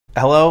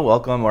Hello,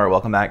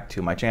 welcome back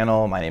to my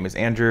channel. My name is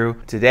Andrew.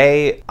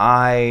 Today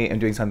I am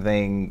doing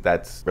something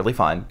that's really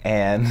fun,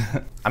 and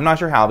I'm not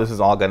sure how this is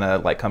all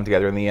gonna come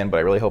together in the end, but I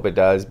really hope it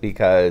does,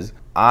 because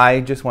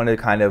I just wanted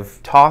to kind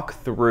of talk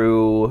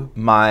through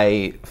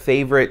my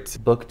favorite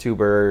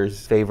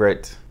Booktubers'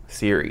 favorite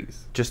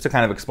series, just to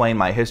kind of explain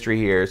my history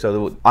here.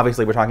 So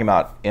obviously we're talking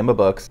about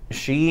Emmmabooks.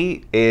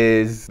 She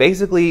is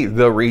basically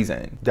the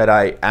reason that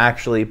I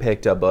actually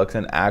picked up books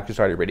and actually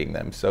started reading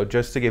them. So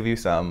just to give you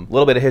some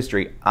little bit of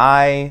history,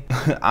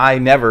 I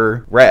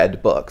never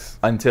read books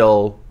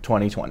until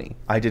 2020.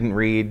 I didn't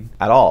read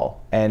at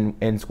all. And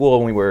in school,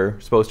 when we were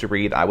supposed to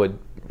read, I would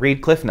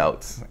read Cliff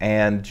Notes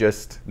and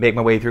just make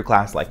my way through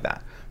class like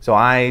that. So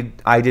I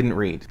didn't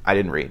read.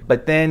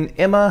 But then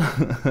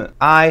Emma,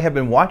 I have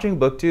been watching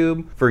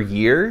BookTube for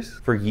years.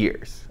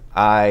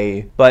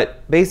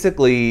 But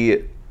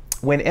basically,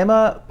 when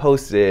Emma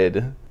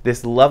posted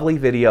this lovely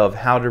video of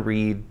how to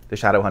read the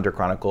Shadowhunter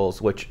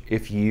Chronicles, which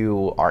if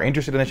you are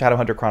interested in the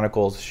Shadowhunter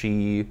Chronicles,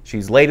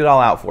 she's laid it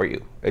all out for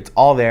you. It's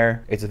all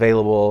there, it's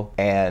available,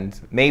 and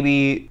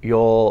maybe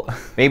you'll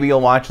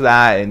watch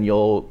that and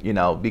you'll,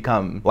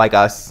 become like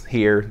us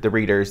here, the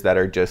readers that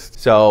are just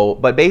so.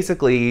 But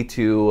basically,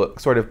 to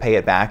sort of pay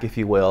it back, if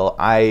you will,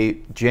 I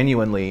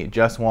genuinely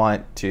just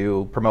want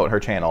to promote her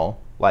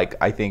channel.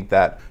 I think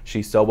that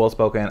she's so well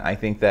spoken. I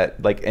think that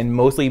and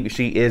mostly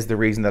she is the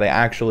reason that I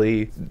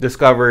actually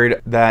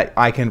discovered that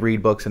I can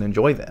read books and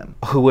enjoy them.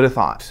 Who would have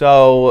thought?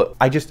 So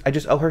I just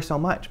owe her so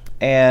much.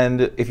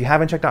 And if you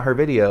haven't checked out her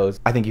videos,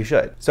 I think you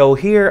should. So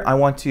here I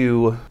want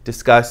to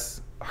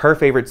discuss her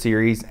favorite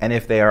series, and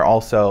if they are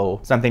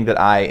also something that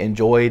I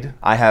enjoyed.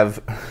 I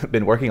have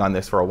been working on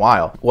this for a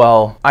while.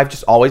 Well, I've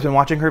just always been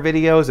watching her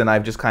videos, and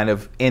I've just kind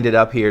of ended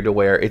up here to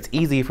where it's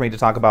easy for me to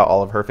talk about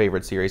all of her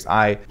favorite series.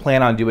 I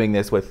plan on doing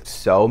this with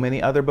so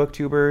many other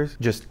booktubers.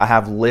 I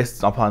have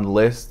lists upon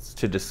lists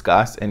to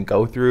discuss and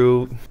go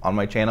through on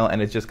my channel,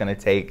 and it's just gonna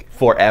take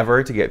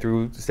forever to get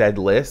through said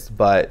list,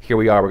 but here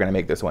we are, we're gonna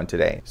make this one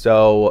today.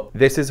 So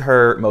this is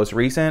her most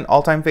recent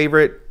all-time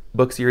favorite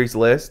book series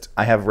list.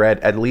 I have read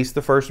at least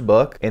the first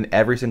book in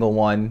every single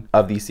one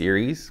of these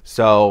series.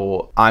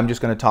 So I'm just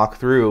going to talk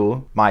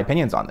through my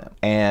opinions on them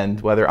and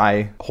whether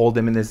I hold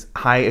them in this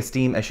high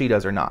esteem as she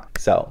does or not.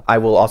 So I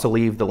will also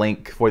leave the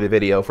link for the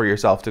video for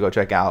yourself to go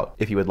check out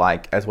if you would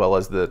like, as well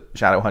as the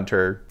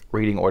Shadowhunter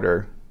reading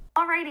order.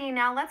 Alrighty,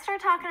 now let's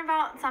start talking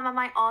about some of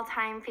my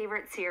all-time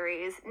favorite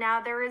series. Now,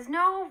 there is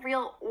no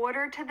real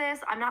order to this.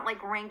 I'm not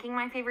ranking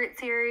my favorite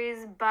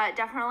series, but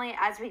definitely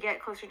as we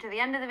get closer to the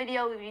end of the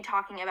video, we'll be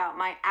talking about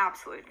my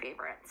absolute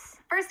favorites.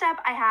 First up,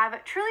 I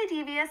have Truly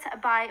Devious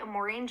by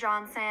Maureen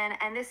Johnson,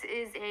 and this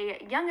is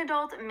a young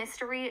adult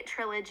mystery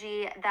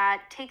trilogy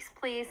that takes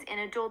place in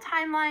a dual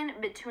timeline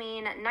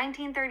between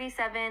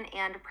 1937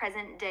 and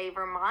present-day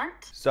Vermont.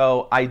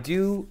 So I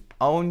do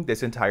own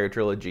this entire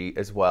trilogy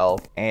as well,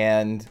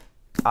 and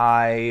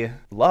I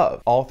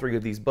love all three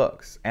of these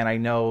books, and I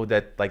know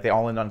that they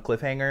all end on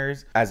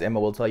cliffhangers, as Emma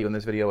will tell you in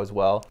this video as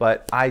well.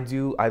 But I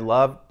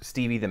love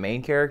Stevie, the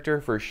main character,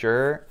 for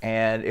sure,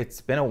 and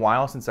it's been a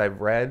while since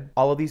I've read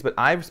all of these, but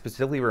I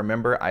specifically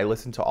remember I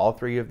listened to all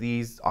three of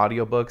these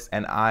audiobooks,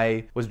 and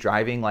I was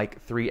driving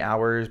 3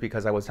 hours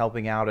because I was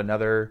helping out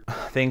another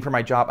thing for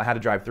my job. I had to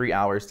drive 3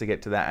 hours to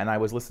get to that, and I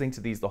was listening to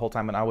these the whole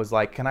time, and I was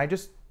like, can I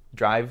just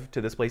drive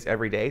to this place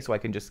every day so I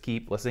can just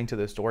keep listening to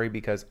this story,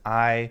 because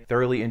I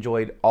thoroughly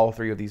enjoyed all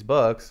three of these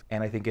books,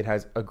 and I think it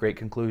has a great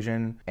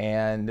conclusion.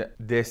 And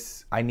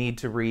I need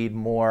to read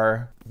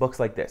more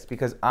books like this,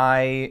 because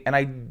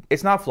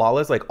it's not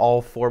flawless.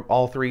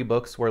 All three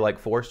books were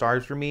 4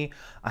 stars for me.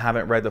 I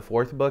haven't read the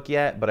 4th book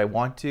yet, but I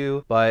want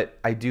to. But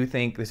I do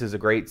think this is a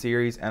great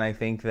series, and I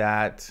think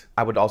that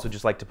I would also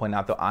just like to point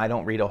out, though, I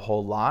don't read a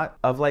whole lot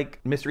of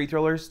mystery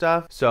thriller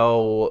stuff.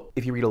 So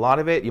if you read a lot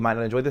of it, you might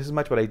not enjoy this as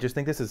much, but I just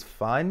think this is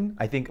fun.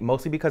 I think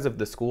mostly because of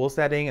the school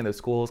setting, and the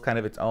school is kind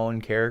of its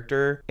own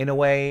character in a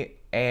way.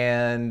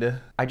 And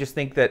I just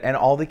think that, and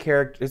all the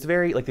characters, it's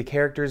very, the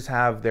characters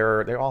have they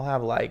all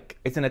have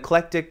it's an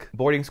eclectic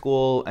boarding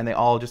school, and they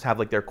all just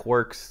have their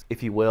quirks,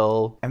 if you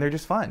will, and they're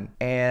just fun.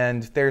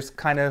 And there's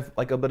kind of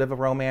a bit of a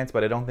romance,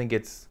 but I don't think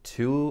it's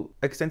too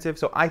extensive.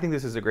 So I think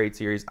this is a great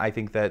series. I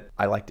think that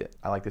I liked it.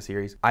 I like the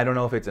series. I don't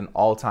know if it's an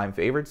all-time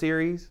favorite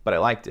series, but I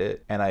liked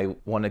it, and I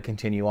want to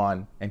continue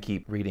on and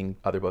keep reading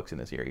other books in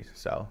the series.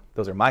 So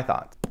those are my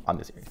thoughts on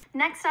the series.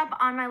 Next up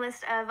on my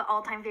list of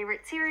all-time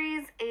favorite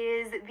series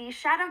is the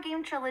Shadow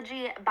Game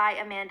Trilogy by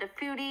Amanda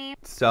Foody.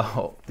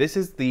 So this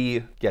is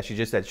she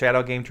just said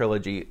Shadow Game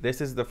Trilogy.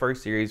 This is the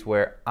first series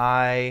where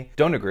I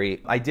don't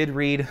agree. I did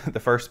read the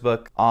first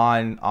book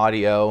on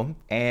audio,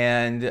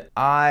 and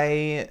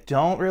I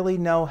don't really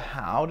know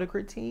how to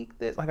critique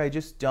this. I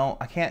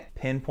can't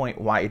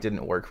pinpoint why it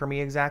didn't work for me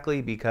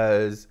exactly,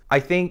 because I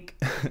think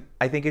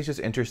it's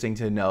just interesting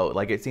to note,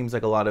 it seems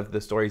like a lot of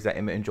the stories that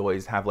Emma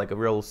enjoys have a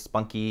real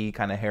spunky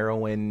kind of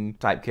heroine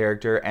type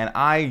character, and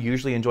I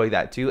usually enjoy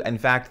that too. In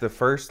fact, the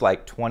first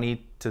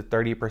 20 to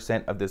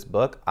 30% of this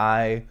book,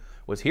 I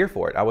was here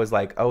for it. I was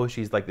like, oh,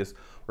 she's this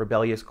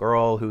rebellious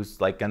girl who's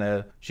like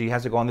she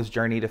has to go on this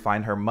journey to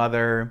find her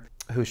mother,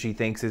 who she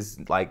thinks is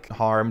like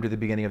harmed at the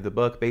beginning of the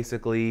book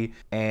basically,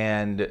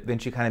 and then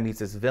she kind of meets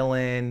this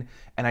villain,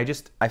 and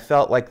I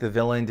felt like the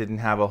villain didn't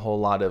have a whole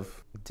lot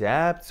of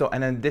depth. So,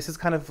 and then this is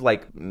kind of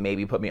like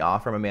maybe put me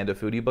off from Amanda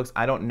Foodie books.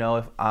 I don't know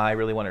if I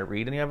really want to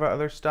read any of her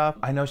other stuff.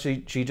 I know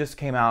she just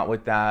came out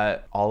with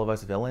that All of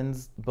Us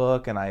Villains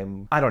book, and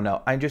I don't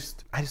know. I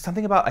just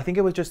something about, I think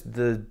it was just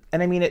and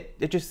I mean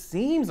it just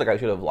seems like I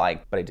should have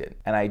liked, but I didn't.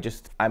 And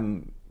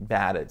I'm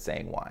bad at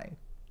saying why.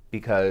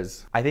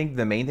 Because I think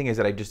the main thing is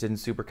that I just didn't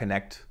super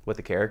connect with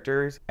the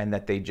characters, and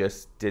that they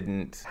just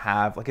didn't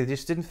have, like, they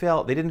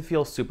didn't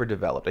feel super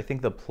developed. I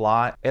think the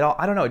plot, I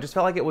don't know, it just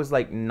felt like it was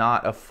like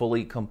not a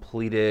fully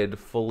completed,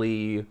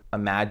 fully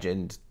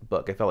imagined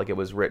book. I felt like it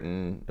was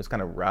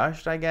kind of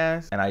rushed, I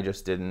guess, and I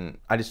just didn't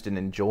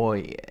enjoy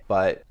it.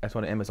 But that's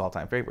one of Emma's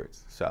all-time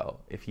favorites.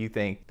 So if you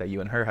think that you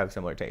and her have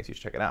similar tastes, you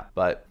should check it out.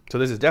 But so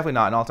this is definitely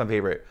not an all-time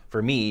favorite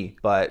for me,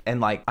 and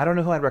like, I don't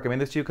know who I'd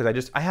recommend this to,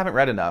 because I haven't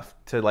read enough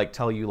to like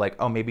tell you like,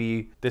 oh,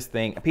 maybe this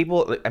thing,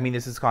 people, I mean,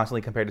 this is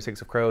constantly compared to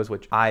Six of Crows,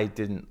 which I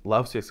didn't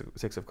love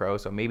Six of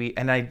Crows, so maybe,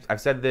 and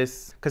I've said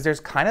this because there's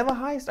kind of a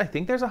heist. I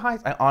think there's a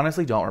heist. I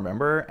honestly don't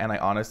remember, and I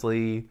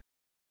honestly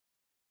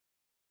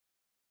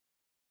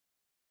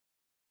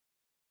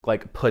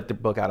like put the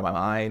book out of my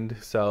mind.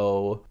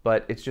 So,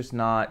 but it's just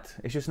not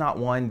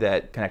one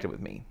that connected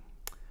with me,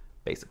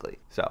 basically.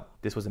 So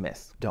this was a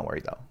miss. Don't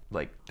worry though.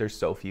 Like, there's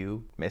so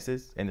few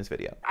misses in this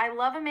video. I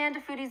love Amanda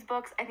Foodie's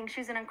books. I think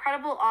she's an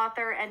incredible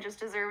author and just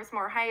deserves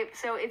more hype.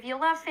 So if you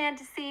love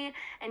fantasy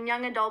and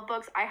young adult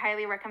books, I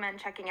highly recommend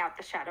checking out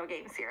the Shadow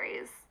Game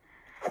series.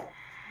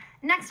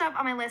 Next up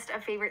on my list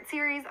of favorite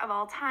series of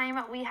all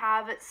time, we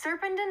have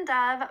Serpent and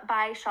Dove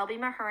by Shelby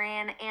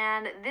Mahurian,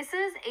 and this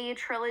is a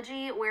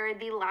trilogy where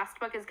the last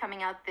book is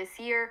coming out this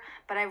year,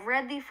 but I've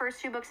read the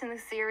first two books in the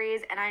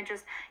series, and I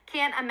just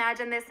can't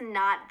imagine this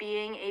not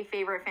being a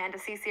favorite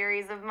fantasy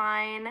series of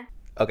mine.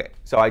 Okay,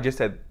 so I just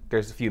said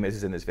there's a few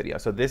misses in this video.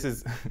 So this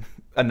is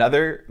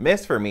another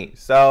miss for me.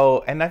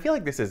 So, and I feel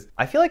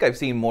like I've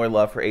seen more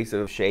love for Ace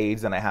of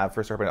Shades than I have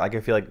for Serpent. Like, I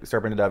feel like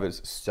Serpent and Dove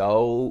is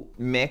so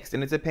mixed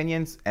in its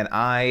opinions, and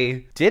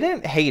I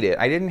didn't hate it.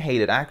 I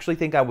actually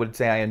think I would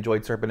say I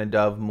enjoyed Serpent and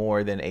Dove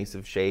more than Ace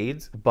of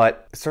Shades,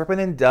 but Serpent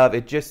and Dove,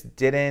 it just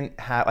didn't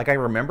have, like, I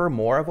remember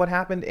more of what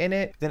happened in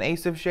it than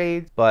Ace of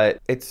Shades,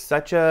 but it's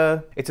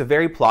a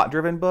very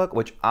plot-driven book,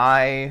 which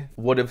I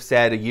would have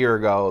said a year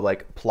ago,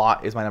 like,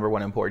 plot is my number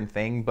one important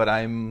thing, but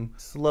I'm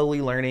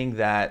slowly learning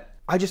that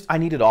I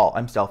need it all.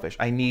 I'm selfish.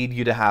 I need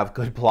you to have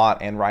good plot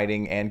and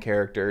writing and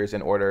characters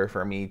in order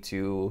for me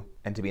to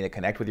be in a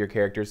connect with your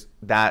characters.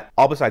 That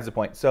all besides the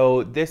point.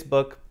 So this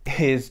book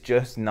is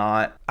just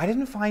not, I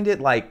didn't find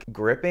it like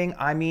gripping.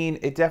 I mean,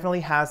 it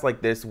definitely has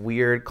like this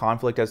weird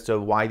conflict as to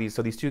why these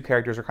two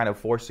characters are kind of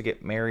forced to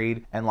get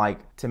married. And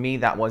like, to me,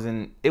 that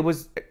wasn't, it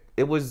was,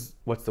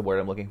 what's the word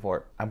I'm looking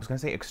for? I was gonna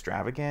say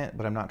extravagant,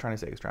 but I'm not trying to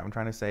say extravagant. I'm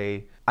trying to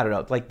say, I don't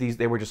know, like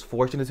they were just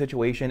forced into a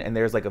situation, and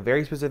there's like a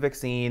very specific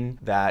scene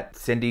that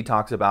Cindy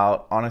talks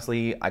about.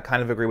 Honestly, I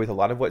kind of agree with a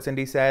lot of what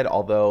Cindy said,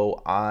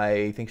 although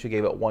I think she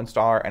gave it 1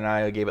 star and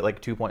I gave it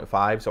like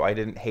 2.5, so I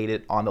didn't hate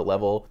it on the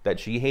level that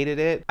she hated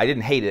it. I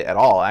didn't hate it at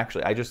all,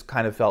 actually. I just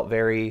kind of felt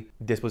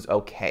this was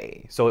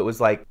okay. So it was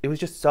like, it was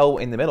just so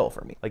in the middle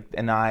for me. Like,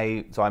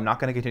 so I'm not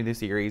gonna continue the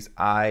series.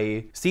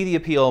 I see the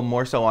appeal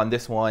more so on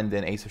this one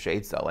than Ace of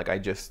Shades though. Like,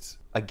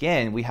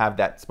 again, we have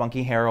that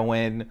spunky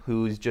heroine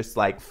who's just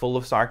like full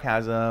of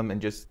sarcasm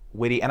and just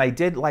witty. And I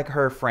did like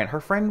her friend.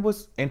 Her friend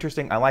was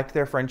interesting. I liked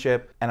their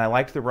friendship and I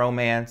liked the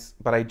romance,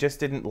 but I just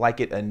didn't like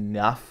it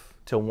enough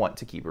to want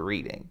to keep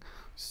reading.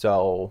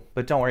 So,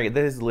 but don't worry,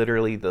 this is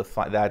literally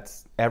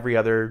that's every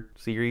other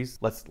series.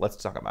 Let's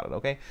talk about it,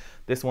 okay?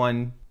 This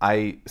one,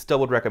 I still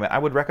would recommend. I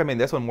would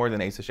recommend this one more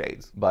than Ace of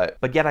Shades. But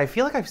yet I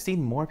feel like I've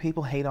seen more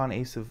people hate on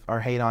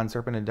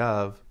Serpent and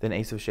Dove than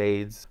Ace of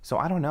Shades. So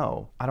I don't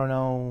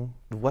know.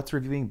 What's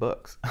reviewing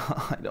books?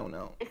 I don't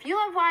know. If you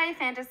love YA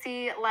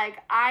fantasy, like,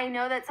 I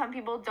know that some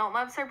people don't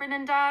love Serpent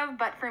and Dove,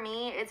 but for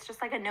me, it's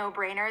just like a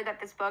no-brainer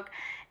that this book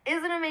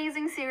is an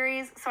amazing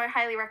series, so I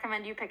highly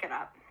recommend you pick it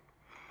up.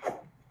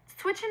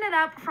 Switching it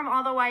up from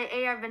all the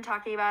YA I've been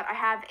talking about, I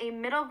have a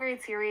middle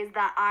grade series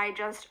that I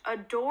just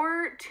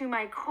adore to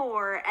my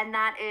core, and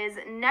that is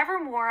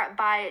Nevermore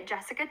by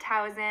Jessica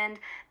Townsend.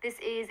 This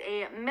is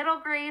a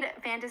middle grade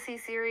fantasy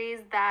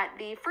series that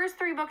the first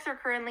 3 books are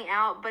currently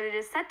out, but it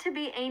is set to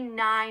be a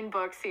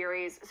 9-book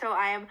series. So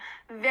I am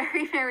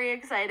very, very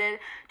excited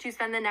to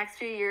spend the next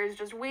few years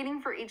just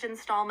waiting for each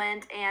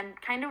installment and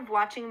kind of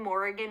watching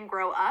Morrigan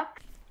grow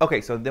up. Okay,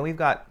 so then we've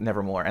got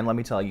Nevermore, and let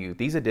me tell you,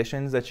 these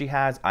editions that she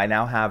has, I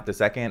now have the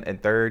 2nd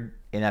and 3rd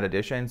in that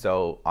edition,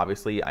 so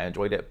obviously I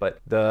enjoyed it,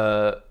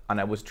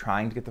 and I was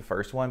trying to get the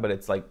first one, but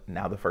it's like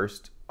now the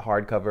first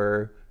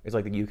hardcover is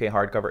like the UK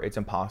hardcover. It's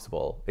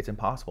impossible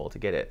to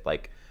get it.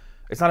 Like,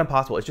 it's not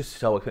impossible, it's just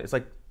so expensive. It's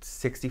like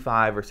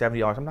 $65 or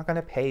 $70. I'm not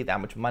gonna pay that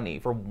much money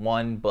for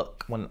one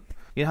book. You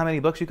know how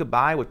many books you could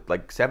buy with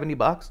like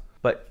 $70?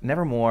 But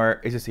Nevermore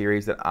is a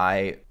series that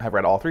I have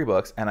read all 3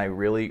 books, and I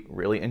really,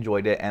 really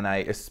enjoyed it, and I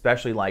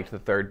especially liked the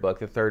 3rd book.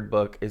 The 3rd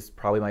book is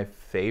probably my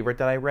favorite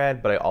that I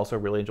read, but I also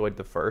really enjoyed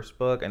the 1st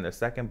book, and the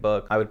 2nd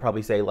book, I would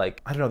probably say,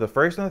 like, I don't know, the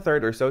 1st and the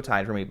 3rd are so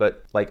tied for me,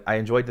 but like I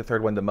enjoyed the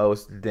 3rd one the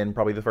most, then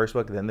probably the 1st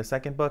book, then the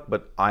 2nd book,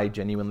 but I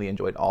genuinely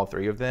enjoyed all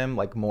 3 of them,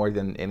 like not more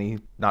than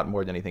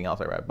anything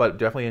else I read, but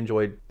definitely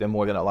enjoyed them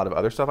more than a lot of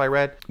other stuff I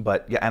read.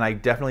 But yeah, and I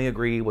definitely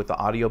agree with the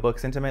audiobook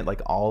sentiment.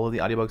 Like, all of the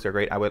audiobooks are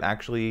great. I would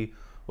actually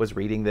was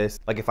reading this,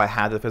 like, if I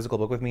had the physical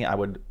book with me, I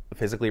would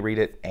physically read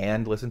it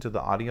and listen to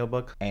the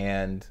audiobook.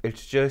 And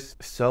it's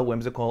just so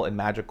whimsical and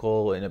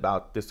magical, and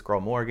about this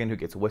girl Morgan who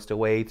gets whisked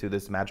away to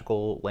this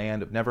magical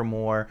land of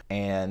Nevermore,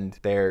 and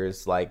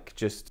there's like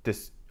just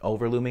this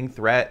overlooming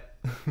threat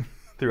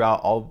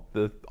throughout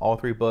all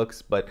 3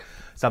 books. But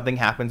something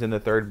happens in the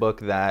 3rd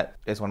book that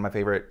is one of my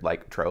favorite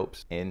like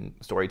tropes in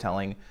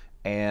storytelling,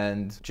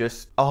 and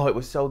just, oh, it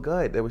was so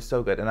good. It was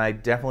so good. And I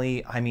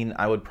definitely, I mean,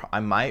 I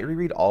might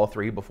reread all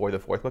 3 before the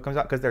 4th book comes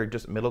out, because they're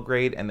just middle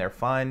grade and they're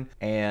fun,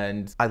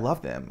 and I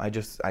love them. I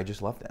just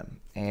love them.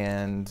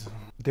 And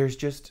there's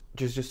just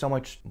so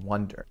much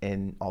wonder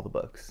in all the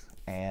books,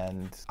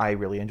 and I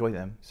really enjoy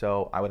them.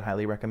 So I would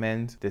highly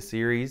recommend this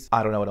series.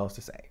 I don't know what else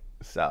to say.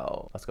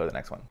 So let's go to the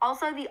next one.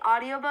 Also, the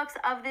audiobooks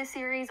of this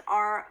series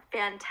are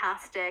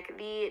fantastic.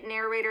 The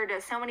narrator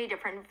does so many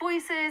different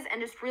voices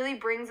and just really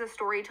brings the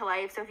story to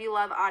life. So if you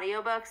love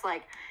audiobooks,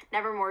 like,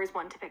 Nevermore is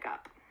one to pick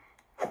up.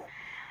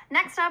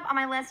 Next up on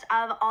my list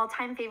of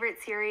all-time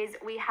favorite series,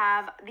 we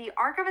have the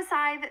Arc of a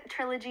Scythe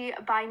trilogy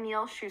by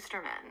Neal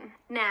Shusterman.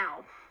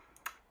 Now,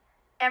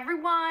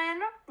 everyone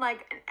in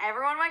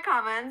my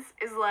comments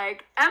is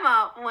like,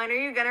 Emma, when are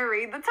you gonna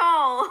read the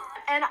Toll?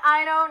 And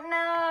I don't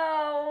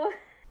know.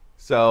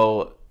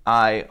 So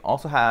I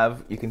also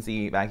have, you can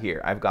see back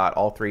here, I've got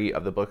all 3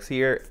 of the books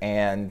here,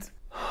 and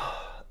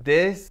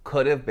this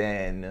could have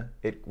been,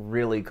 it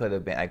really could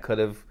have been, I could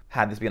have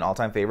had this be an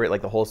all-time favorite.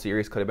 Like, the whole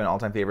series could have been an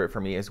all-time favorite for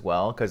me as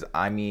well, because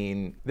I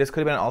mean, this could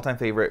have been an all-time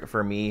favorite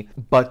for me.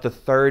 But the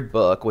 3rd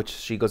book, which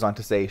she goes on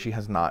to say she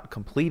has not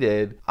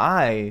completed,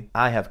 I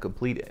have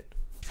completed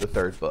the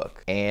 3rd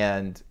book,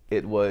 and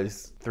it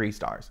was 3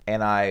 stars.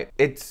 And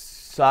it's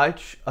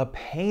such a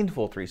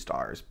painful 3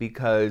 stars,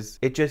 because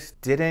it just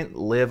didn't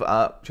live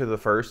up to the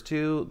first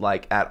 2,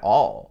 like, at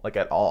all. Like,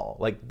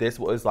 this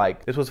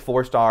was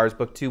 4 stars.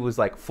 Book 2 was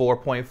like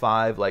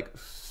 4.5, like,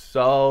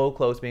 so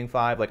close being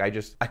 5. Like, I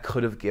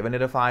could have given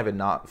it a 5 and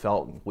not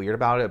felt weird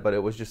about it, but it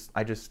was just,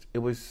 it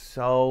was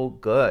so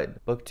good.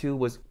 Book 2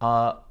 was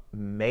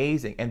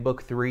amazing. And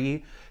book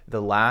 3,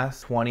 the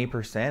last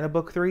 20% of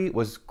book 3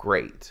 was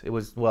great. It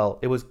was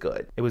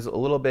good. It was a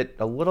little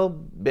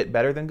bit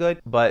better than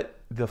good, but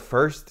the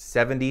first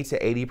 70 to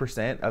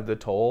 80% of the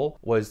Toll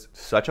was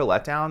such a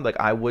letdown. Like,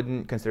 I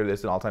wouldn't consider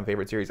this an all-time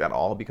favorite series at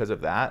all because of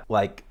that.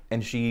 Like,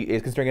 and she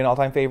is considering it an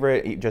all-time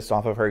favorite just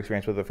off of her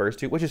experience with the first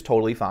 2, which is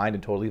totally fine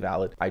and totally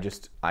valid.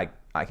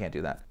 I can't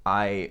do that.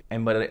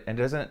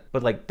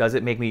 Does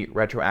it make me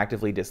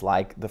retroactively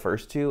dislike the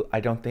first 2? I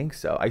don't think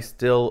so. I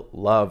still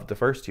love the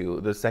first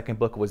 2. The 2nd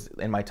book was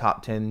in my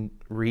top 10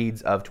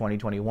 reads of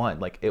 2021.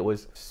 Like, it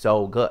was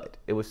so good.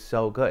 It was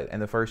so good. And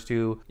the first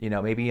 2, you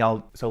know, maybe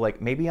I'll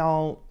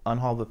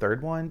unhaul the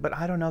 3rd one, but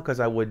I don't know, because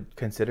I would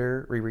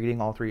consider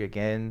rereading all 3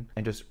 again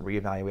and just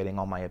reevaluating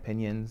all my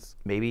opinions.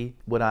 Maybe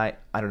would I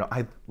don't know.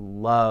 I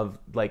love,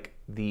 like,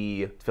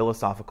 the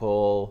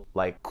philosophical,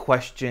 like,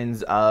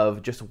 questions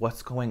of just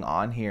what's going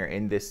on here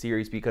in this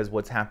series, because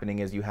what's happening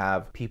is you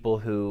have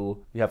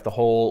the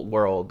whole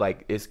world,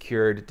 like, is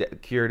cured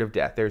of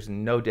death. There's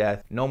no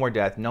death, no more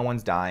death, no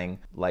one's dying,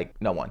 like,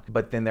 no one.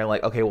 But then they're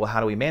like, okay, well,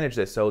 how do we manage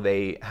this? So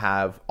they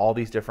have all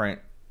these different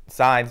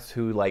sides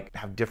who, like,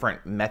 have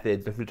different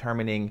methods of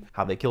determining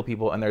how they kill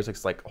people, and there's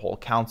this, like, whole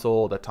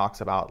council that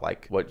talks about,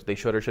 like, what they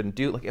should or shouldn't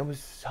do. Like, it was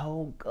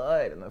so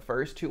good, and the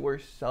first 2 were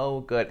so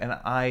good, and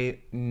I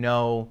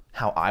know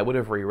how I would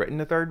have rewritten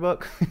the 3rd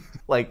book.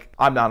 Like,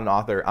 I'm not an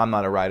author, I'm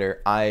not a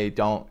writer, I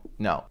don't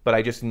know, but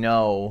I just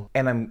know,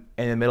 and I'm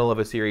in the middle of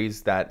a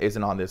series that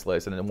isn't on this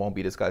list and it won't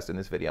be discussed in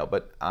this video,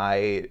 but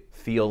I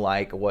feel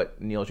like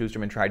what Neal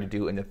Shusterman tried to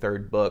do in the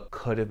 3rd book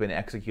could have been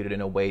executed in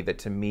a way that,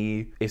 to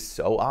me, is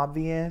so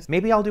obvious.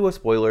 Maybe I'll do a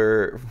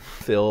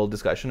spoiler-filled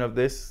discussion of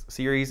this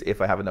series if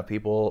I have enough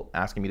people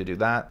asking me to do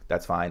that.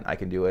 That's fine, I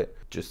can do it,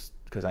 just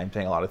because I'm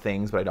saying a lot of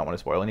things, but I don't want to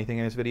spoil anything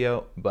in this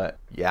video. But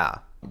yeah,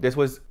 this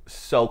was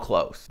so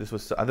close.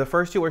 The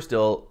first 2 are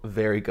still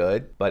very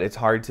good, but it's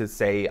hard to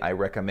say I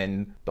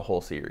recommend the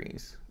whole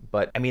series.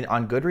 But I mean,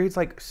 on Goodreads,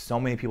 like, so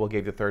many people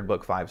gave the 3rd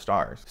book 5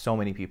 stars. So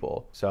many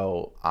people.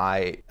 So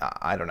I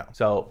don't know.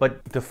 So,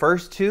 but the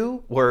first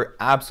 2 were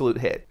absolute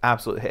hit,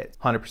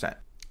 100%.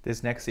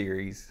 This next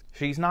series,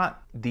 she's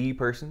not the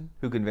person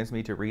who convinced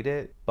me to read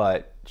it,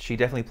 but she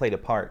definitely played a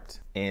part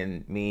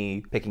in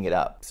me picking it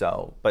up.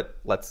 So, but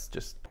let's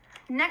just...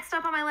 Next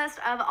up on my list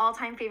of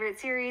all-time favorite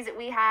series,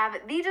 we have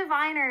The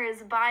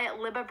Diviners by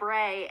Libba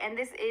Bray, and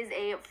this is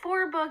a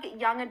 4-book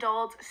young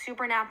adult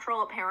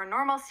supernatural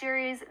paranormal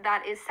series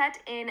that is set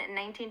in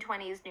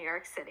 1920s New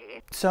York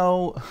City.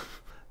 So,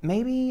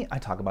 maybe I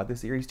talk about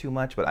this series too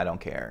much, but I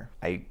don't care.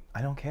 I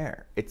don't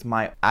care. It's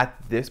my, at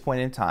this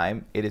point in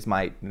time, it is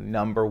my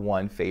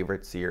 #1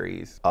 favorite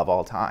series of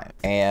all time.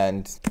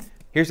 And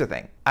here's the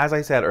thing. As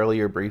I said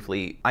earlier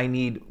briefly, I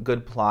need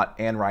good plot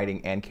and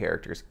writing and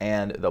characters.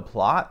 And the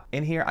plot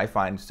in here I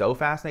find so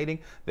fascinating.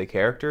 The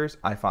characters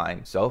I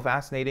find so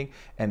fascinating.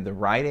 And the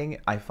writing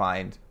I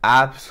find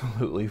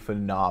absolutely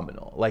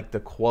phenomenal. Like,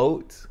 the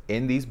quotes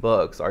in these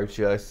books are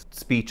just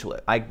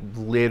speechless. I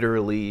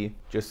literally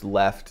just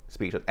left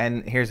speechless.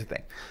 And here's the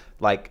thing.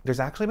 Like, there's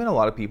actually been a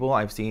lot of people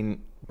I've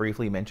seen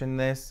briefly mention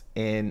this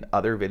in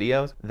other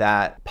videos,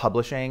 that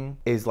publishing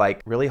is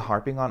like really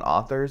harping on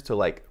authors to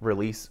like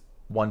release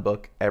one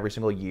book every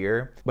single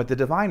year. But the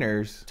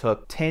Diviners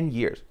took 10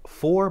 years.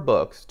 4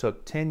 books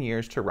took 10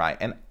 years to write.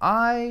 And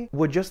I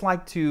would just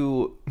like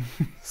to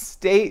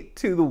state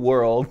to the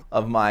world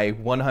of my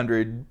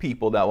 100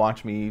 people that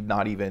watch me,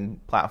 not even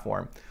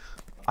platform,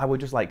 I would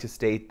just like to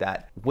state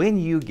that when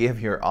you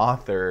give your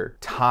author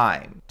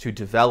time to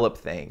develop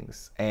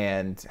things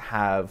and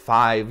have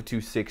 5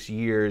 to 6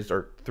 years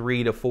or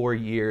 3 to 4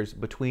 years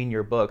between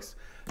your books,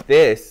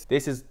 this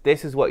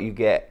is what you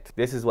get.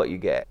 This is what you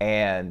get,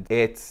 and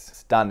it's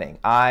stunning.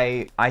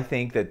 I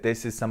think that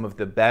this is some of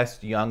the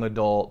best young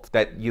adult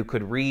that you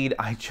could read.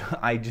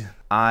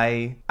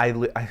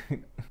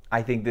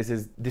 I think this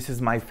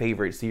is my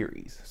favorite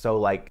series. So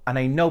like, and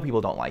I know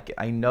people don't like it.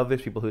 I know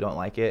there's people who don't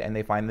like it and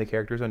they find the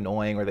characters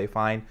annoying, or they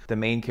find the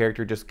main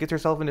character just gets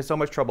herself into so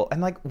much trouble.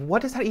 And like,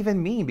 what does that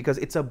even mean? Because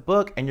it's a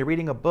book and you're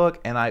reading a book,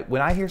 and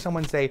when I hear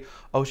someone say,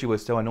 oh, she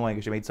was so annoying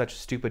because she made such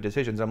stupid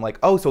decisions, I'm like,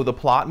 oh, so the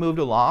plot moved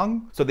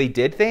along? So they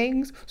did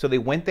things? So they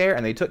went there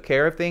and they took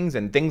care of things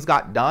and things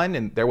got done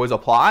and there was a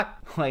plot?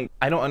 Like,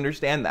 I don't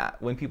understand that.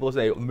 When people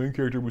say, oh, the main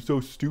character was so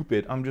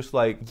stupid, I'm just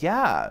like,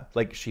 yeah,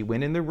 like she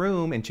went in the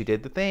room and she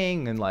did the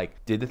thing and like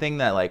did the thing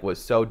that like was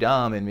so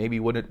dumb and maybe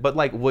wouldn't, but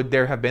like, would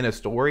there have been a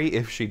story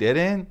if she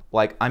didn't?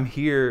 Like, I'm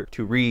here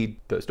to read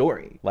the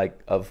story, like,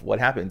 of what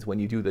happens when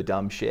you do the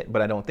dumb shit.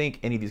 But I don't think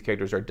any of these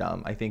characters are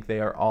dumb. I think they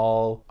are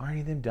all, are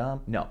any of them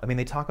dumb? No. I mean,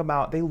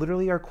 they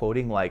literally are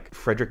quoting like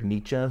Friedrich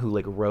Nietzsche, who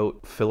like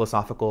wrote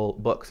philosophical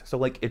books. So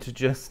like, it's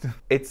just,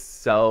 it's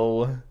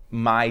so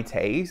my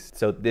taste.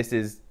 So this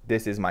is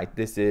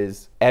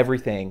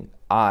everything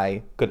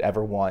I could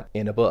ever want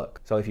in a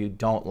book. So if you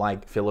don't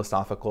like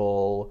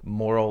philosophical,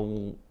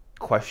 moral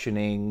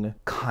questioning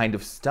kind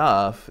of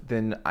stuff,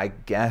 then I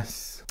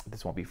guess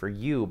this won't be for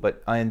you.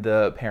 But in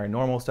the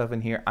paranormal stuff in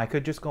here, I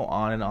could just go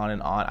on and on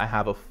and on. I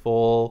have a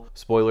full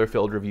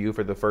spoiler-filled review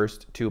for the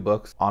first 2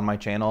 books on my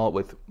channel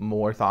with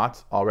more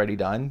thoughts already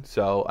done,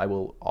 so I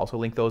will also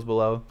link those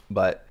below.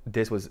 But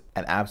this was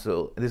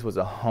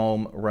a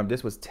home run.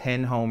 This was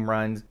 10 home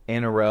runs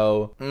in a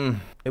row.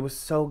 It was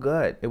so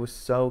good. It was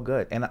so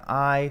good. And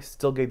I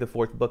still gave the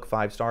 4th book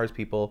 5 stars,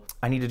 people.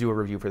 I need to do a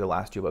review for the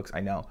last 2 books, I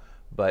know.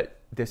 But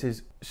this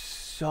is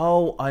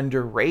so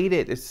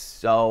underrated. It's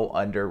so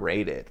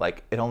underrated.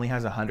 Like, it only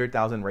has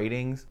 100,000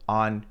 ratings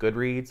on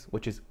Goodreads,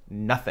 which is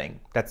nothing.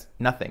 That's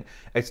nothing.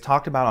 It's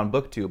talked about on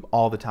BookTube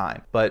all the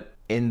time. But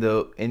in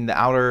the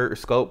outer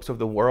scopes of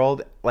the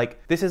world,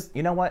 like, this is,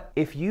 you know what?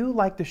 If you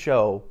like the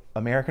show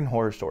American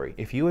Horror Story,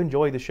 if you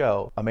enjoy the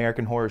show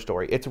American Horror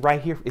Story, it's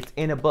right here. It's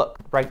in a book,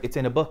 right? It's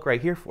in a book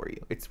right here for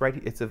you. It's right.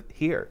 It's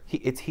here.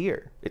 It's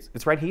here.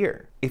 It's right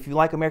here. If you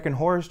like American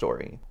Horror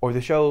Story or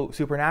the show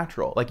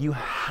Supernatural, like, you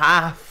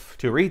have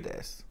to read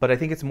this. But I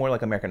think it's more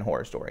like American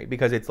Horror Story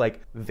because it's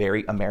like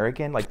very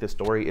American. Like, the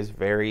story is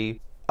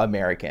very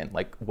American,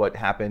 like what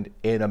happened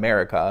in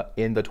America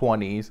in the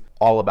 20s,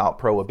 all about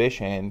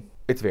prohibition.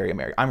 It's very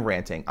American. I'm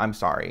ranting. I'm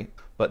sorry.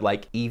 But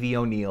like Evie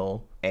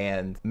O'Neill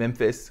and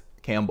Memphis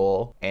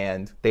Campbell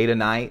and Theta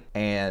Knight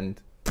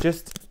and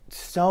just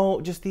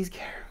these,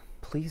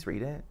 please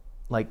read it.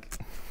 Like,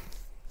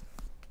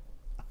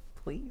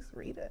 please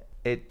read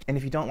it. And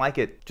if you don't like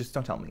it, just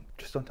don't tell me.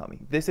 Just don't tell me.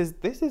 This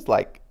is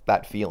like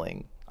that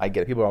feeling I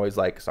get. People are always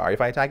like, sorry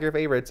if I attack your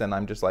favorites, and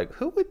I'm just like,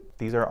 who would?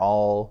 These are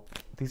all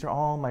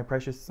my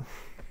precious.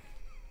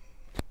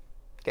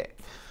 Okay,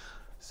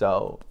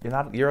 so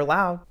you're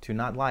allowed to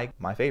not like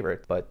my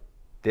favorite, but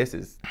this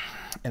is,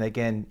 and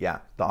again, yeah,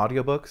 the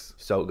audiobooks,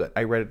 so good.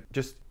 I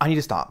need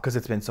to stop because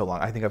it's been so long.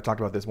 I think I've talked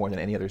about this more than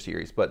any other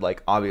series, but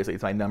like, obviously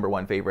it's my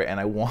 #1 favorite, and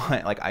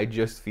I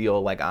just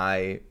feel like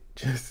I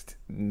just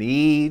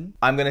need,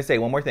 I'm gonna say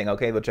one more thing,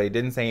 okay, which I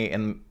didn't say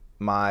in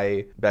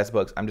my best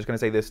books. I'm just gonna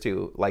say this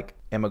too. Like,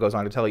 Emma goes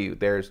on to tell you,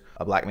 there's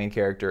a black main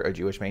character, a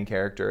Jewish main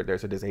character,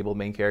 there's a disabled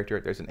main character,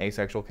 there's an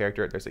asexual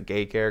character, there's a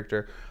gay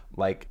character,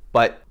 like,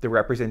 but the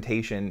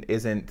representation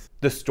isn't,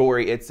 the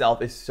story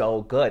itself is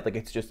so good. Like,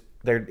 it's just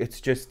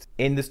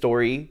in the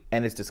story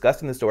and it's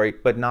discussed in the story,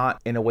 but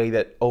not in a way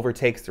that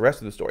overtakes the rest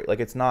of the story. Like,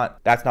 that's not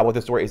what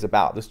the story is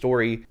about. The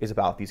story is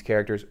about these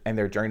characters and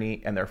their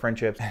journey and their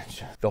friendships, and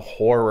the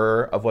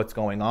horror of what's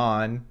going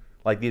on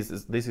Like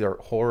these are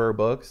horror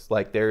books.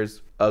 Like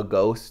there's a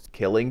ghost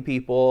killing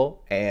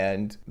people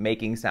and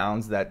making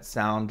sounds that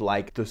sound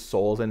like the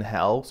souls in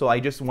hell. So I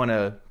just want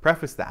to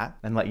preface that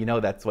and let you know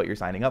that's what you're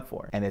signing up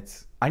for. And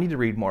I need to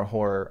read more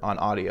horror on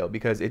audio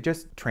because it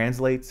just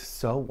translates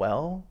so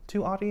well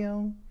to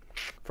audio.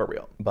 For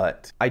real.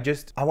 But I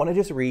want to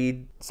just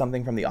read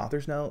something from the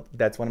author's note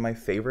that's one of my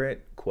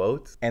favorite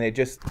quotes, and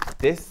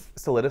this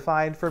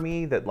solidified for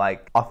me that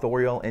like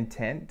authorial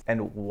intent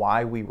and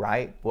why we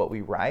write what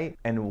we write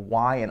and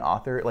why an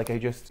author, like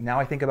now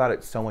I think about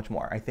it so much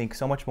more. I think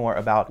so much more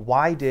about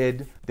why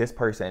did this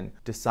person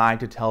decide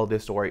to tell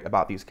this story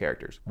about these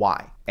characters?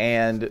 Why?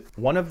 And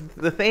one of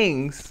the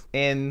things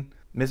in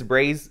Miss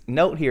Bray's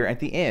note here at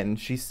the end,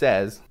 she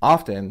says,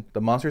 often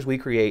the monsters we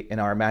create in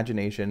our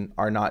imagination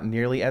are not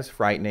nearly as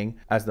frightening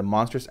as the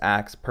monstrous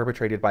acts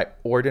perpetrated by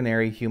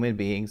ordinary human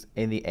beings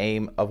in the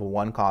aim of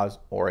one cause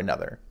or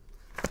another.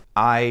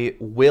 I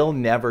will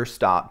never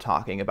stop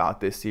talking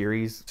about this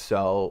series,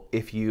 so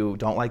if you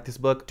don't like this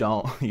book,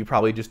 you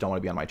probably just don't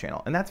want to be on my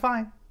channel, and that's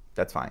fine.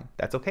 That's fine.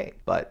 That's okay.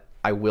 But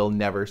I will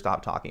never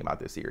stop talking about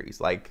this series.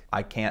 Like,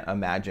 I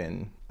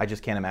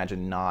just can't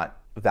imagine not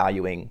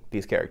valuing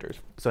these characters.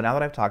 So now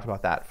that I've talked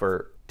about that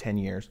for 10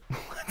 years,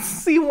 let's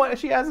see what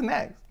she has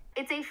next.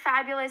 It's a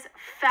fabulous,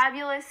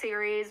 fabulous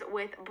series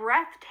with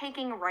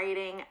breathtaking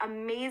writing,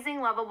 amazing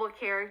lovable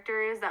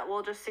characters that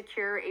will just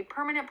secure a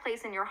permanent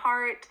place in your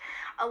heart,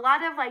 a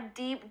lot of like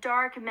deep,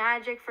 dark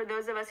magic for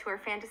those of us who are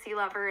fantasy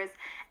lovers,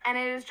 and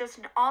it is just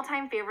an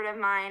all-time favorite of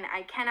mine.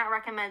 I cannot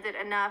recommend it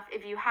enough.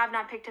 If you have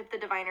not picked up The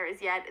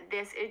Diviners yet,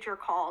 this is your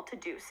call to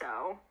do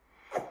so.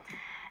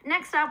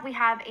 Next up, we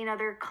have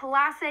another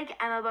classic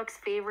Emmmabooks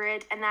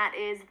favorite, and that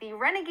is the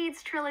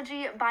Renegades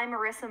trilogy by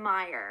Marissa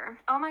Meyer.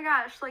 Oh my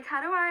gosh, like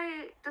how do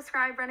I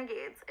describe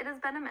Renegades? It has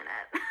been a minute.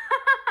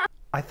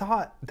 I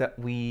thought that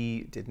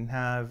we didn't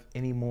have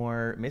any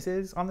more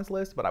misses on this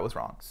list, but I was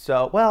wrong.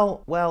 So,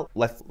 well,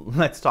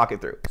 let's talk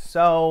it through.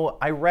 So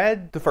I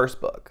read the first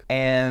book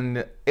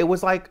and it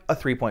was like a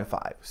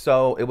 3.5.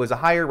 So it was a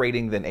higher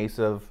rating than Ace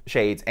of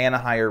Shades and a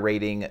higher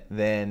rating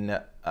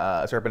than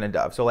Serpent and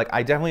Dove. So like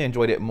I definitely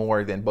enjoyed it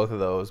more than both of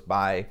those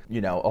by,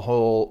 you know, a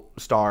whole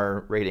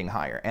star rating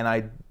higher. And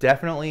I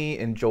definitely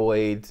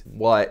enjoyed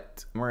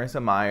what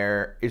Marissa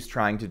Meyer is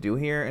trying to do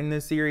here in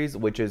this series,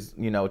 which is,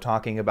 you know,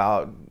 talking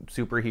about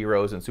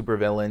superheroes and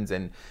supervillains,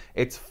 and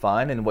it's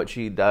fun, and what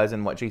she does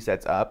and what she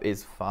sets up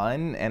is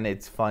fun, and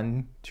it's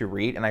fun to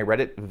read. And I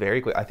read it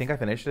very quick. I think I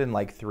finished it in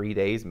like 3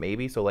 days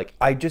maybe. So like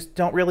I just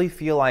don't really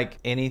feel like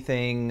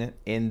anything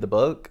in the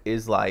book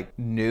is like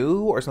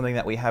new or something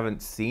that we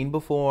haven't seen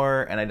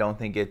before, and I don't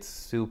think it's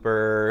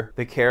super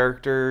the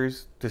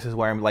characters. This is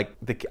where I'm like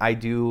I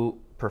do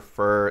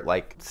prefer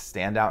like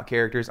standout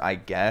characters, I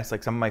guess.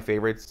 Like some of my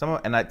favorites,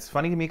 and that's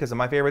funny to me because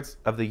some of my favorites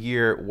of the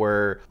year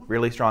were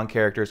really strong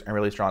characters and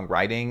really strong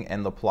writing,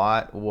 and the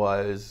plot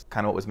was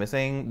kind of what was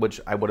missing, which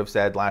I would have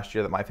said last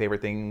year that my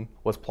favorite thing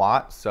was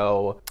plot.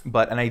 So,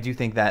 and I do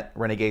think that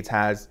Renegades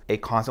has a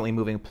constantly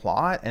moving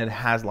plot, and it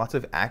has lots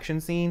of action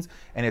scenes,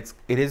 and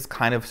it is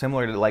kind of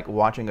similar to like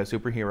watching a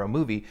superhero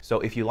movie. So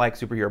if you like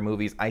superhero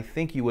movies, I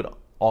think you would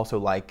also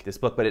like this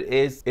book, but it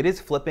is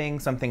flipping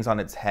some things on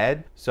its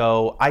head.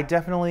 So I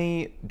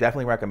definitely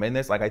recommend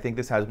this. Like I think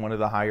this has one of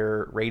the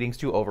higher ratings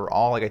too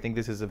overall. Like I think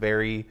this is a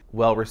very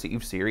well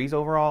received series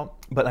overall.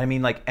 But I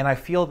mean like, and I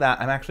feel that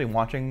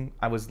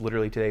I was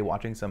literally today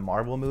watching some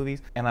Marvel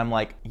movies, and I'm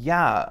like,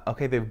 yeah,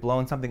 okay, they've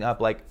blown something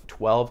up like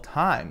 12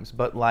 times,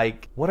 but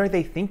like, what are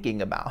they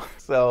thinking about?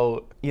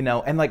 So, you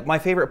know, and like my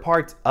favorite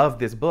parts of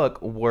this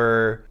book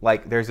were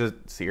like, there's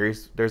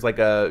like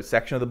a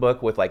section of the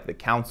book with like the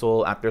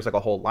council, there's like a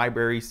whole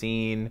library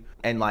scene,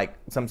 and like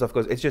some stuff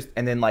goes, it's just,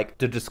 and then like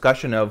the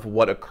discussion of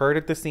what occurred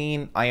at the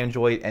scene I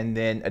enjoyed, and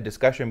then a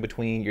discussion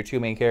between your two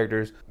main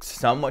characters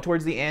somewhat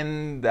towards the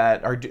end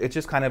it's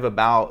just kind of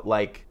about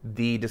like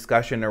the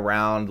discussion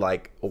around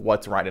like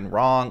what's right and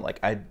wrong. Like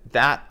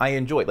I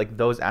enjoyed, like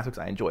those aspects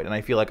I enjoyed, and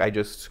I feel like I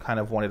just kind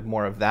of wanted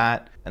more of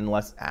that and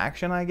less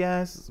action, I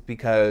guess,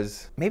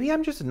 because maybe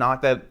I'm just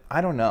not that,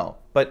 I don't know,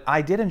 but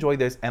I did enjoy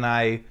this, and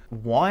I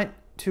want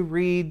to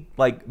read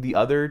like the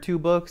other two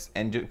books,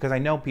 and because I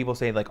know people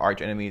say like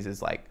Arch Enemies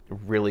is like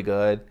really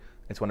good,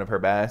 it's one of her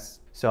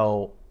best,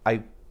 so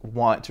I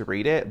want to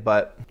read it.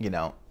 But you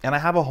know, and I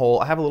have a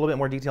little bit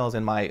more details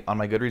on my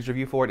Goodreads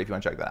review for it if you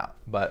want to check that out.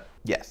 But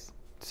yes,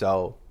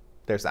 so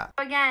there's that.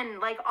 Again,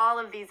 like all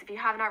of these, if you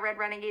have not read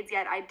Renegades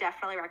yet, I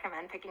definitely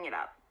recommend picking it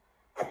up.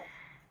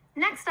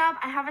 Next up,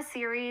 I have a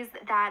series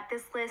that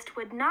this list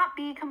would not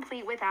be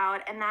complete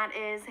without, and that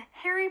is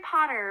Harry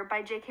Potter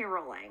by J.K.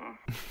 Rowling.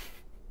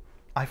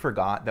 I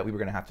forgot that we were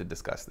going to have to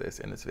discuss this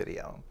in this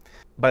video,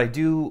 but I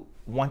do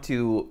want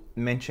to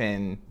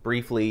mention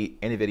briefly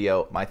in the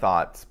video my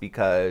thoughts,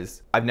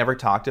 because I've never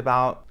talked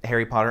about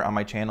Harry Potter on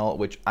my channel,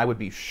 which I would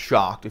be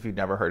shocked if you've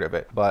never heard of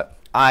it. But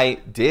I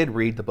did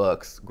read the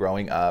books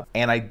growing up,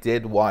 and I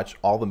did watch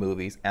all the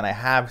movies, and I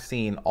have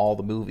seen all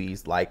the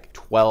movies like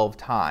 12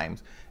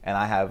 times, and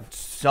I have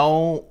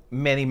so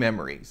many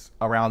memories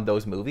around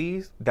those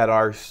movies that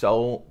are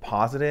so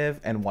positive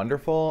and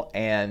wonderful.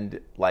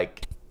 And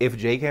like, if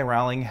J.K.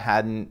 Rowling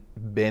hadn't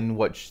been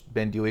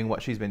doing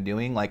what she's been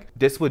doing, like,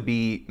 this would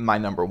be my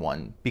number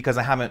one, because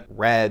I haven't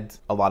read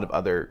a lot of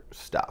other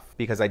stuff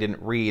because I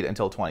didn't read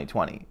until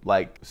 2020.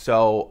 Like,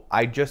 so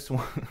I just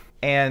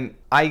and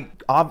I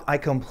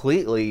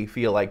completely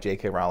feel like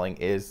J.K. Rowling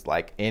is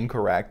like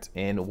incorrect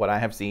in what I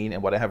have seen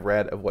and what I have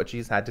read of what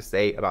she's had to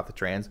say about the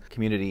trans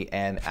community.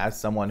 And as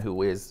someone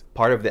who is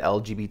part of the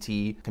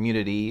LGBT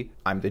community,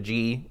 I'm the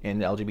G in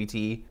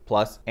LGBT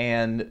plus,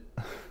 and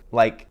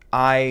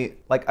I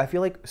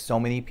feel like so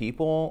many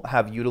people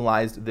have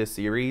utilized this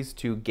series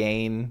to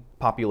gain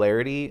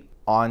popularity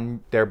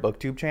on their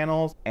booktube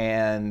channels,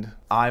 and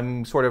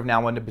I'm sort of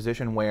now in a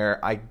position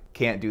where I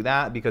can't do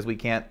that because we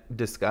can't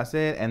discuss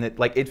it. And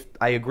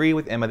I agree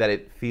with Emma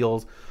that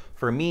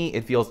for me,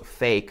 it feels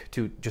fake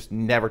to just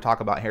never talk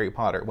about Harry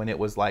Potter when it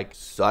was like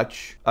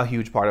such a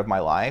huge part of my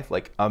life,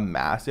 like a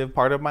massive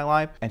part of my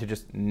life, and to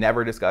just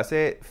never discuss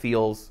it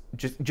feels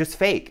just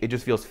fake. It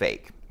just feels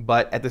fake.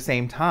 But at the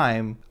same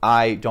time,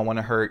 I don't want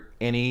to hurt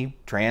any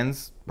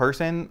trans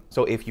person.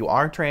 So if you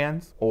are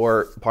trans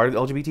or part of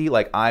the LGBT,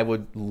 like, I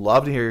would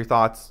love to hear your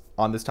thoughts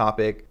on this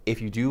topic. If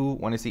you do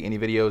want to see any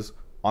videos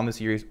on the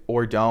series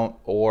or don't,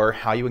 or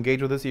how you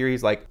engage with the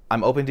series, like,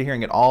 I'm open to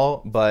hearing it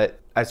all.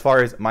 But as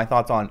far as my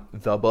thoughts on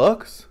the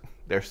books,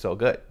 they're so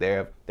good.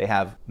 They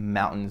have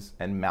mountains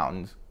and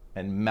mountains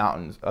and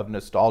mountains of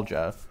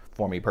nostalgia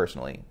for me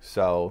personally.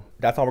 So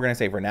that's all we're gonna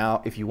say for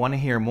now. If you want to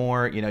hear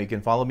more, you can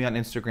follow me on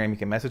Instagram. You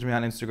can message me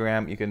on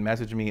Instagram. You can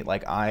message me,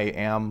 like, I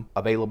am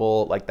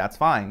available. Like, that's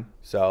fine.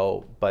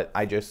 So, but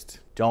I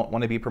just don't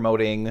want to be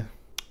promoting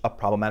a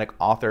problematic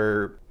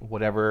author,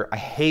 whatever. I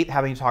hate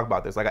having to talk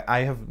about this. Like,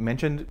 I have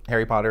mentioned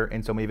Harry Potter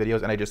in so many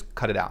videos and I just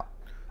cut it out.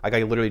 Like,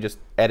 I literally just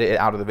edit it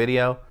out of the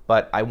video.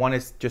 But I just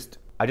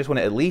want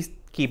to at least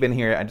keep in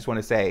here. I just want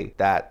to say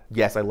that,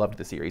 yes, I loved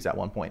the series at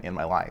one point in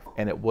my life,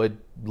 and it would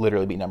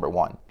literally be number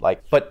one.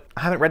 Like, but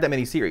I haven't read that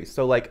many series,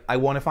 so like, I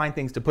want to find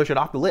things to push it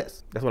off the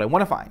list. That's what I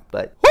want to find.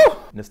 But whew,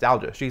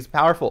 nostalgia. She's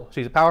powerful.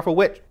 She's a powerful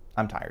witch.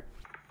 I'm tired.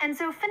 And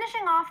so,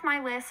 finishing off my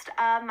list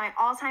of my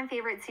all-time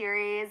favorite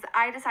series,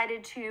 I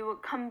decided to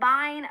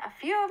combine a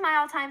few of my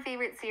all-time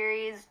favorite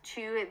series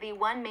to the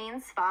one main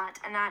spot,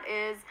 and that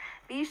is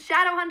the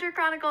Shadowhunter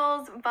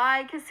Chronicles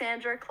by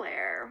Cassandra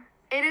Clare.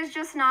 It is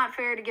just not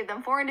fair to give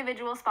them 4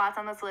 individual spots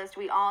on this list.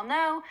 We all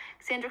know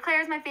Cassandra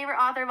Clare is my favorite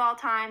author of all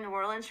time. The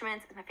Mortal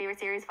Instruments is my favorite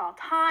series of all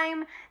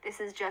time. This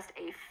is just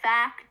a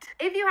fact.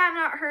 If you have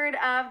not heard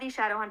of the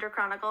Shadowhunter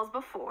Chronicles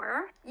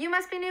before, you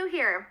must be new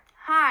here.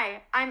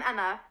 Hi, I'm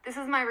Emma. This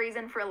is my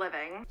reason for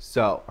living.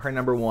 So her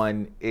number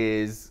one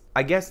is,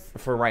 I guess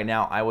for right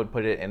now, I would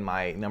put it in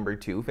my number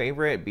 2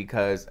 favorite,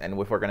 because, and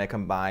if we're going to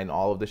combine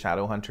all of the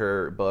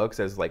Shadowhunter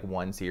books as like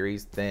one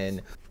series,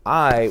 then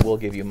I will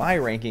give you my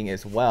ranking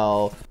as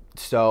well.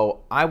 So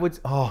I would,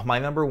 my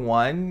number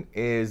 1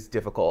 is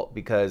difficult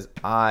because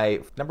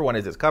number 1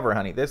 is this cover,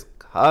 honey. This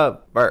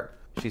cover.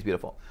 She's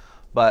beautiful.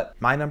 But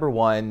my number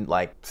 1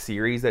 like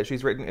series that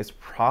she's written is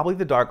probably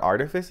The Dark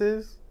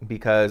Artifices,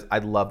 because I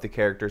love the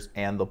characters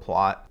and the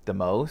plot the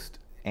most.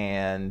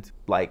 And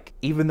like,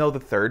 even though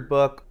the 3rd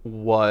book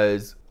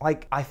was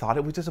like, I thought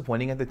it was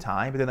disappointing at the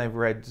time, but then I've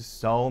read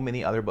so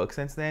many other books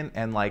since then,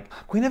 and like,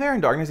 Queen of Air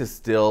and Darkness is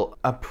still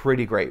a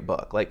pretty great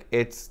book. Like,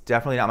 it's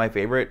definitely not my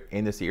favorite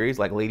in the series.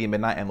 Like, Lady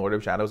Midnight and Lord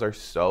of Shadows are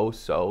so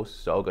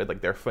good.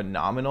 Like, they're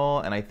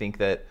phenomenal. And I think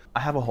that I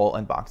have a whole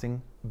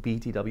unboxing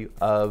BTW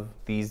of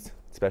these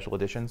special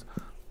editions,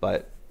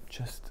 but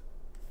just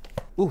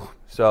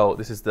so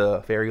this is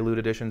the Fairy Loot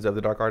editions of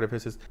the Dark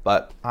Artifices.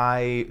 But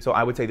I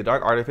would say the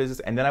Dark Artifices,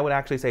 and then I would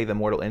actually say the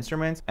Mortal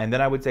Instruments, and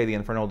then I would say the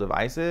Infernal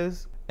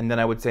Devices, and then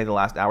I would say the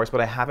Last Hours.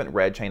 But I haven't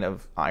read Chain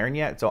of Iron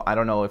yet, so I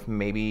don't know if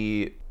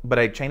maybe.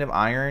 But Chain of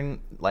Iron,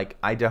 like,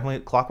 I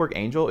definitely, Clockwork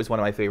Angel is one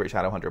of my favorite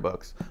Shadowhunter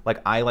books.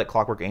 Like, I like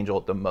Clockwork Angel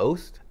the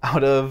most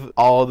out of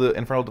all the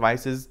Infernal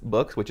Devices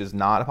books, which is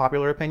not a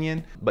popular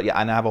opinion. But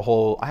yeah, and I have a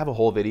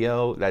whole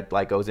video that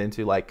like goes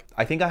into, like,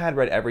 I think I had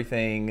read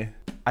everything.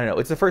 I don't know.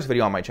 It's the first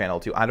video on my channel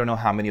too. I don't know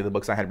how many of the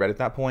books I had read at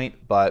that point,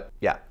 but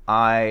yeah,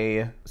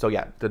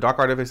 the Dark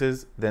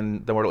Artifices,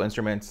 then the Mortal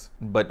Instruments,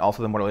 but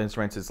also the Mortal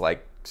Instruments is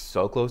like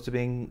so close to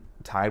being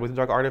tied with the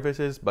Dark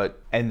Artifices,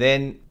 and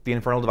then the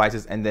Infernal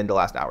Devices, and then the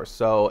Last Hours.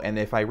 So, and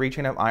if I read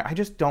Chain of Iron, I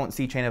just don't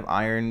see Chain of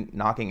Iron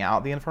knocking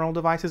out the Infernal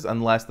Devices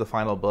unless the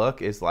final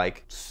book is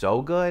like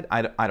so good.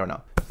 I don't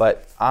know.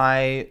 But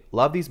I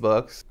love these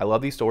books. I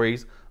love these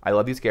stories. I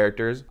love these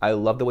characters. I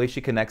love the way she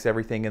connects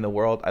everything in the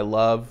world.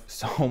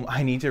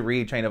 I need to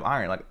read Chain of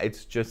Iron. Like,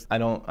 it's just, I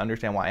don't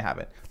understand why I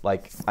haven't.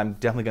 Like, I'm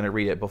definitely going to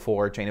read it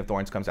before Chain of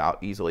Thorns comes out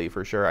easily,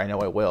 for sure. I know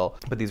I will.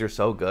 But these are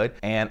so good.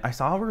 And I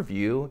saw a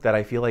review that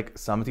I feel like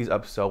sums these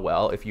up so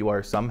well. If you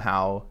are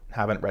somehow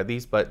haven't read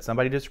these, but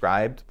somebody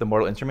described the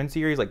Mortal Instruments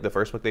series, like the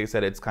first book, they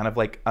said it's kind of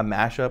like a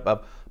mashup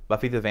of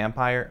Buffy the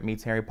Vampire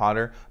meets Harry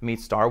Potter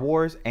meets Star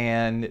Wars.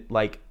 And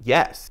like,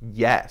 yes,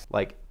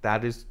 like,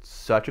 that is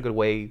such a good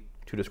way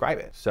to describe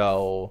it.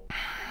 So,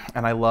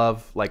 and I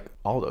love like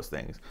all those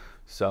things.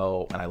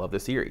 So, and I love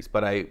this series,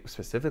 but I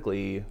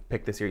specifically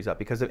picked this series up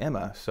because of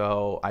Emma.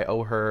 So I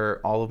owe her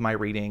all of my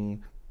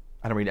reading.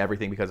 I don't read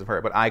everything because of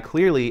her, but I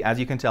clearly, as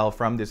you can tell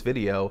from this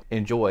video,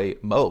 enjoy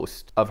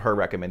most of her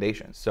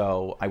recommendations.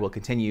 So I will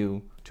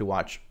continue to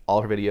watch all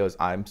of her videos.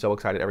 I'm so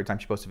excited every time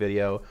she posts a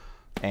video.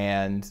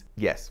 And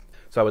yes,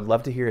 so I would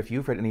love to hear if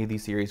you've read any of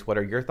these series. What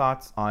are your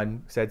thoughts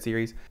on said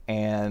series?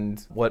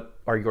 And what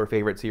are your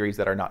favorite series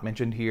that are not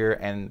mentioned here?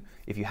 And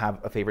if you have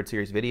a favorite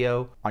series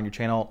video on your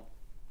channel,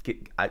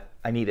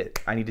 I need it.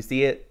 I need to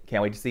see it.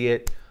 Can't wait to see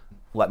it.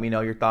 Let me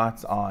know your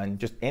thoughts on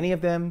just any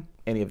of them,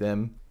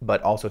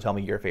 but also tell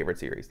me your favorite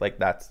series. Like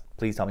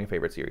please tell me your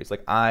favorite series.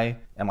 Like I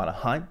am on a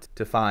hunt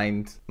to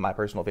find my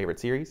personal favorite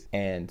series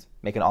and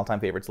make an all-time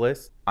favorites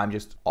list. I'm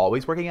just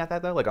always working at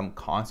that though. Like I'm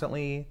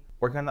constantly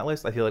working on that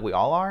list. I feel like we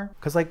all are.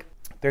 Cause like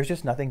there's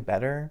just nothing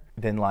better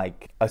than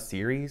like a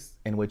series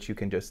in which you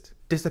can just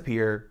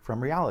disappear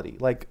from reality.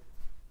 Like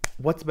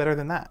what's better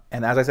than that?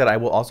 And as I said, I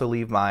will also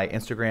leave my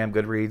Instagram,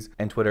 Goodreads,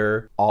 and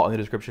Twitter all in the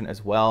description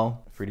as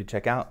well for you to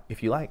check out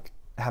if you like.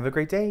 Have a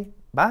great day.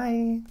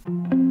 Bye.